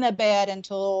get in the bed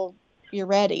until you're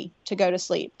ready to go to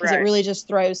sleep, because it really just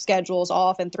throws schedules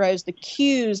off and throws the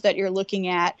cues that you're looking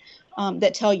at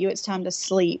that tell you it's time to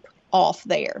sleep off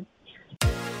there.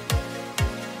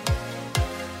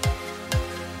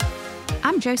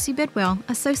 I'm Josie Bidwell,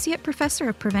 Associate Professor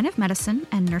of Preventive Medicine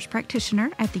and Nurse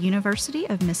Practitioner at the University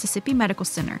of Mississippi Medical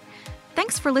Center.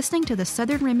 Thanks for listening to the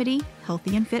Southern Remedy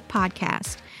Healthy and Fit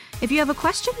podcast. If you have a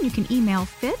question, you can email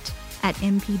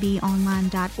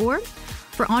fit@mpbonline.org.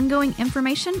 For ongoing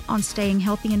information on staying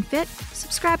healthy and fit,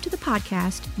 subscribe to the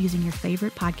podcast using your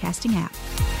favorite podcasting app.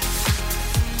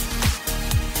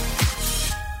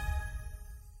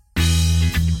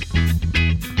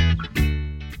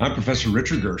 I'm Professor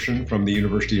Richard Gershon from the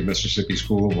University of Mississippi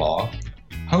School of Law,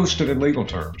 host of In Legal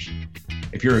Terms.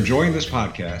 If you're enjoying this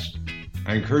podcast,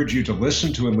 I encourage you to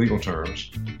listen to In Legal Terms,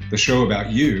 the show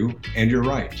about you and your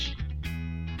rights.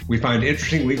 We find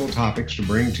interesting legal topics to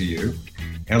bring to you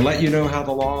and let you know how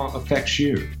the law affects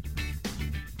you.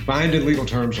 Find In Legal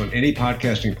Terms on any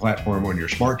podcasting platform on your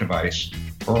smart device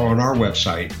or on our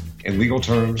website,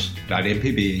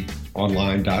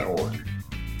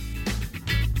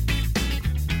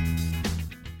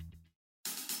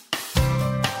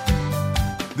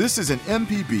 inlegalterms.mpbonline.org. This is an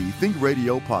MPB Think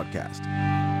Radio podcast.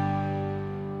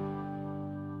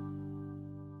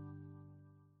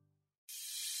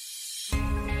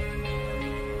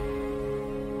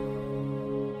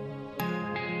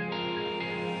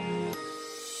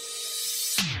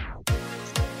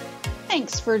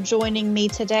 Thanks for joining me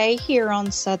today here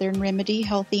on Southern Remedy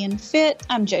Healthy and Fit.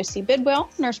 I'm Josie Bidwell,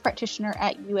 nurse practitioner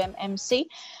at UMMC,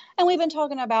 and we've been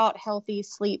talking about healthy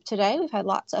sleep today. We've had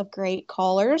lots of great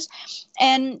callers,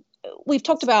 and we've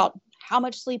talked about how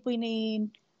much sleep we need,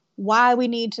 why we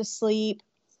need to sleep.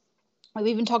 We've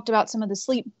even talked about some of the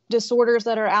sleep disorders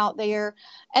that are out there,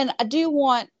 and I do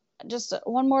want just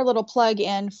one more little plug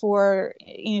in for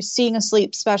seeing a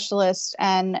sleep specialist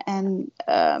and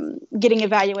getting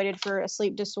evaluated for a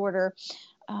sleep disorder.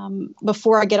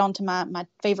 Before I get on to my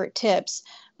favorite tips,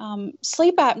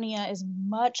 sleep apnea is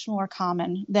much more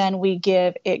common than we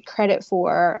give it credit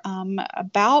for.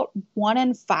 About 1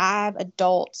 in 5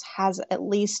 adults has at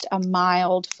least a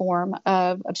mild form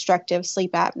of obstructive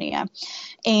sleep apnea.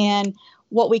 And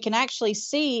what we can actually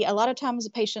see, a lot of times the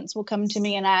patients will come to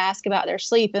me and I ask about their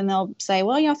sleep and they'll say,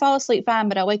 well, I fall asleep fine,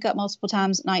 but I wake up multiple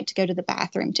times at night to go to the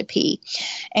bathroom to pee.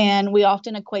 And we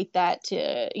often equate that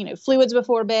to, fluids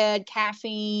before bed,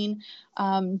 caffeine,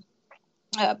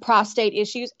 prostate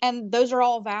issues. And those are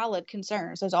all valid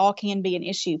concerns. Those all can be an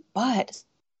issue, but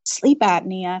sleep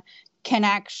apnea can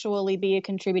actually be a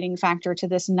contributing factor to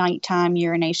this nighttime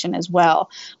urination as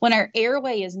well. When our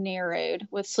airway is narrowed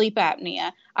with sleep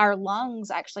apnea, our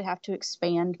lungs actually have to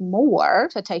expand more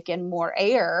to take in more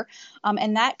air.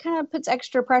 And that kind of puts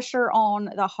extra pressure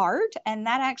on the heart, and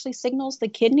that actually signals the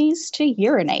kidneys to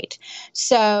urinate.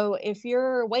 So if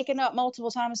you're waking up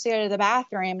multiple times to go to the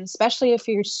bathroom, especially if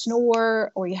you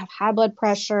snore or you have high blood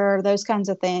pressure, those kinds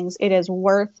of things, it is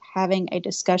worth having a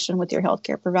discussion with your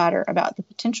healthcare provider about the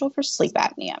potential for sleep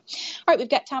apnea. All right, we've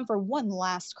got time for one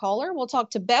last caller. We'll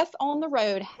talk to Beth on the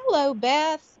road. Hello,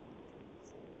 Beth.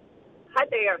 Hi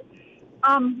there.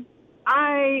 My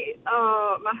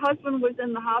husband was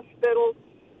in the hospital,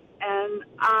 and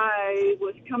I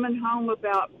was coming home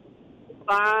about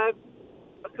 5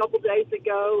 a couple days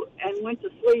ago, and went to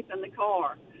sleep in the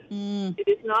car. It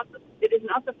is not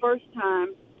the first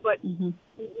time, but and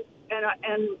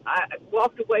I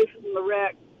walked away from the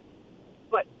wreck.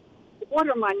 But what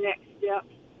are my next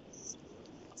steps?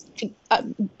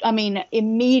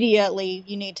 Immediately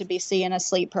you need to be seeing a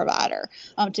sleep provider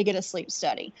to get a sleep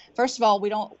study. First of all,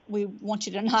 we want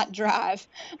you to not drive,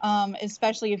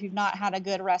 especially if you've not had a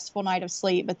good restful night of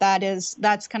sleep. But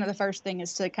that's kind of the first thing,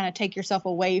 is to kind of take yourself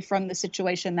away from the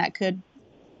situation that could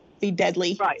be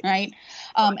deadly, right?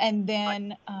 And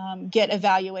then get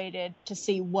evaluated to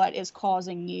see what is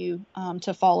causing you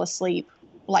to fall asleep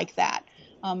like that.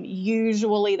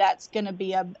 Usually that's going to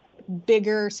be a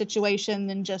bigger situation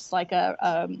than just like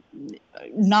a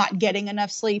not getting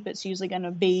enough sleep. It's usually going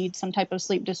to be some type of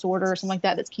sleep disorder or something like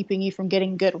that that's keeping you from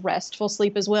getting good restful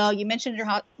sleep as well. You mentioned your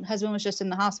husband was just in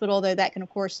the hospital, though that can of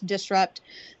course disrupt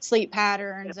sleep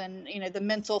patterns, and the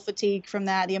mental fatigue from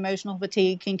that, the emotional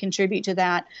fatigue can contribute to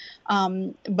that.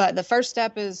 But the first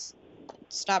step is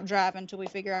stop driving until we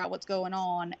figure out what's going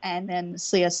on, and then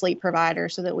see a sleep provider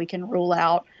so that we can rule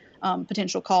out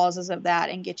potential causes of that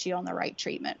and get you on the right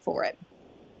treatment for it.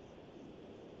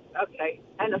 Okay.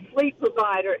 And a sleep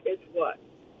provider is what?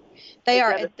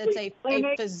 It's a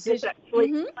physician. Is that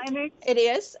sleep clinic? It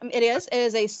is. It is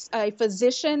a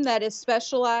physician that is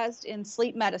specialized in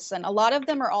sleep medicine. A lot of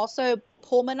them are also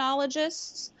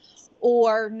pulmonologists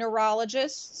or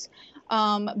neurologists.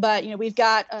 But we've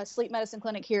got a sleep medicine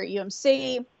clinic here at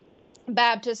UMC.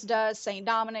 Baptist does, St.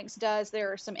 Dominic's does.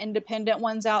 There are some independent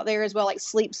ones out there as well, like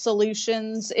Sleep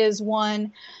Solutions is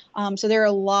one. So there are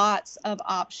lots of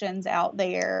options out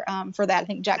there for that. I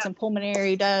think Jackson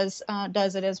Pulmonary does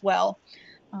it as well.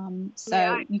 May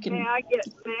I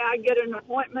get an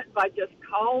appointment by just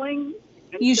calling?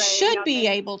 You should be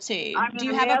able to. Do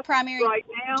you have a primary right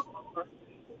now?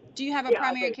 Do you have a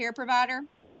primary care provider?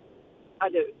 I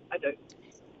do. I'd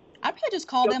probably just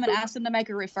call them and ask them to make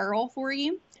a referral for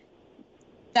you.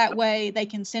 That way they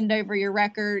can send over your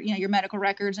record, your medical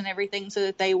records and everything, so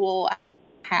that they will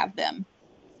have them.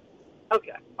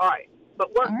 Okay. All right.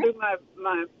 But work through my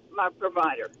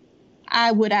provider.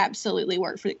 I would absolutely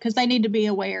work for it, because they need to be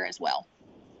aware as well.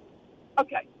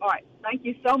 Okay. All right. Thank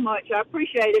you so much. I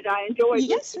appreciate it. I enjoyed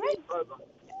this program.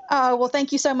 Well,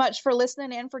 thank you so much for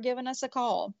listening and for giving us a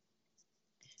call.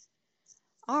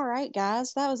 All right,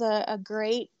 guys, that was a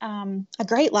great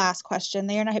last question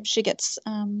there, and I hope she gets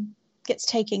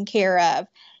taken care of.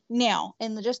 Now,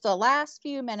 in just the last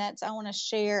few minutes, I want to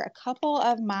share a couple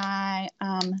of my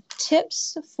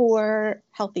tips for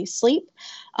healthy sleep,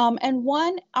 and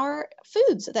one are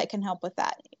foods that can help with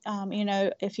that.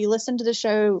 If you listen to the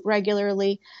show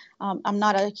regularly, I'm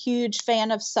not a huge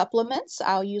fan of supplements.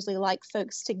 I'll usually like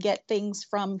folks to get things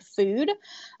from food.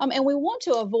 And we want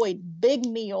to avoid big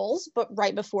meals, but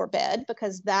right before bed,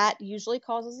 because that usually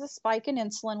causes a spike in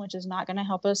insulin, which is not going to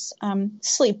help us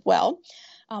sleep well.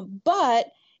 But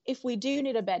if we do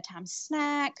need a bedtime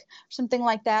snack, something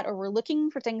like that, or we're looking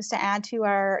for things to add to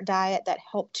our diet that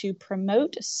help to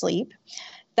promote sleep,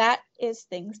 that is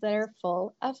things that are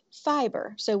full of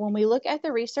fiber. So when we look at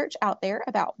the research out there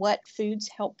about what foods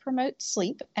help promote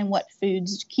sleep and what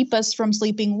foods keep us from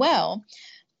sleeping well,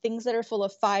 things that are full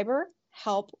of fiber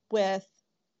help with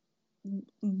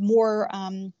more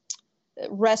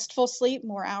restful sleep,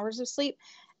 more hours of sleep,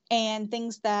 and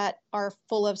things that are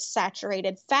full of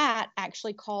saturated fat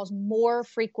actually cause more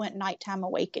frequent nighttime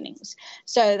awakenings.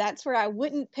 So that's where I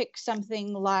wouldn't pick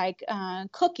something like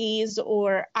cookies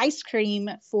or ice cream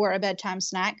for a bedtime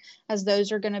snack, as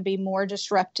those are going to be more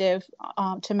disruptive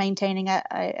to maintaining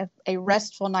a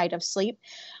restful night of sleep.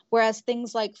 Whereas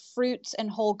things like fruits and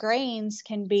whole grains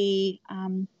can be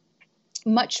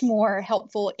much more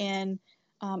helpful in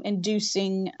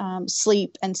inducing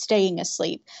sleep and staying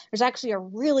asleep. There's actually a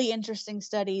really interesting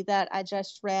study that I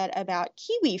just read about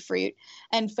kiwi fruit,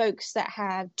 and folks that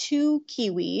have 2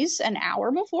 kiwis an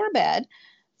hour before bed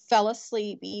fell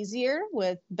asleep easier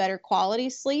with better quality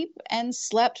sleep and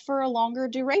slept for a longer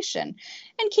duration.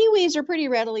 And kiwis are pretty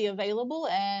readily available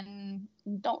and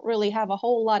don't really have a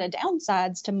whole lot of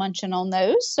downsides to munching on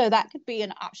those, so that could be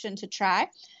an option to try.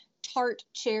 Tart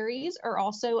cherries are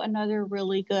also another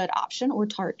really good option, or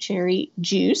tart cherry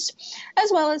juice,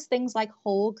 as well as things like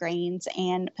whole grains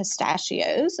and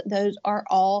pistachios. Those are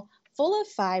all full of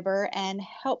fiber and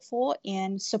helpful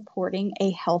in supporting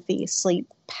a healthy sleep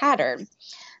pattern.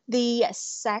 The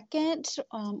second,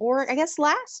 or I guess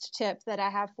last tip that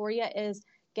I have for you is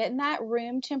getting that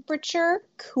room temperature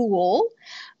cool,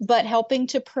 but helping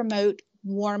to promote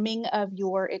warming of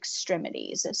your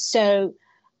extremities. So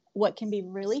what can be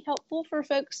really helpful for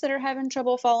folks that are having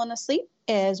trouble falling asleep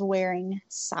is wearing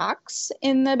socks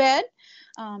in the bed.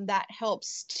 That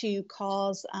helps to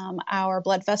cause our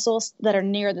blood vessels that are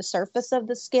near the surface of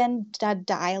the skin to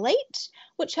dilate,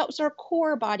 which helps our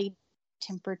core body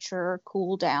temperature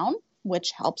cool down,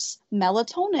 which helps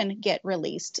melatonin get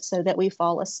released so that we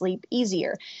fall asleep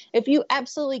easier. If you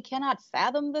absolutely cannot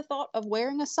fathom the thought of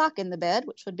wearing a sock in the bed,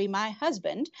 which would be my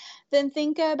husband, then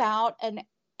think about an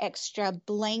extra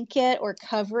blanket or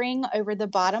covering over the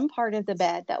bottom part of the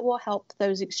bed that will help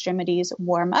those extremities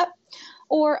warm up,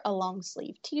 or a long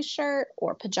sleeve t-shirt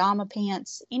or pajama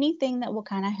pants, anything that will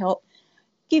kind of help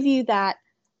give you that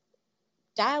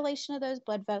dilation of those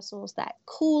blood vessels, that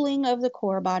cooling of the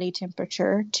core body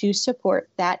temperature to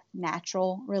support that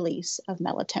natural release of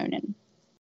melatonin.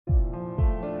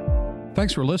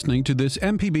 Thanks for listening to this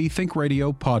MPB Think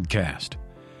Radio podcast.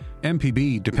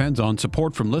 MPB depends on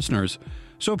support from listeners,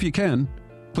 so if you can,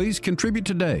 please contribute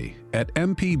today at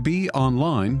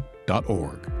mpbonline.org.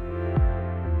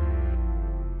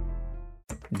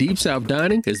 Deep South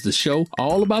Dining is the show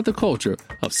all about the culture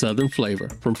of Southern flavor,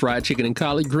 from fried chicken and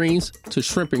collard greens to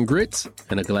shrimp and grits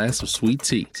and a glass of sweet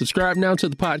tea. Subscribe now to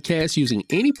the podcast using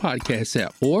any podcast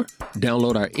app or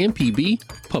download our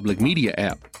MPB public media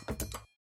app.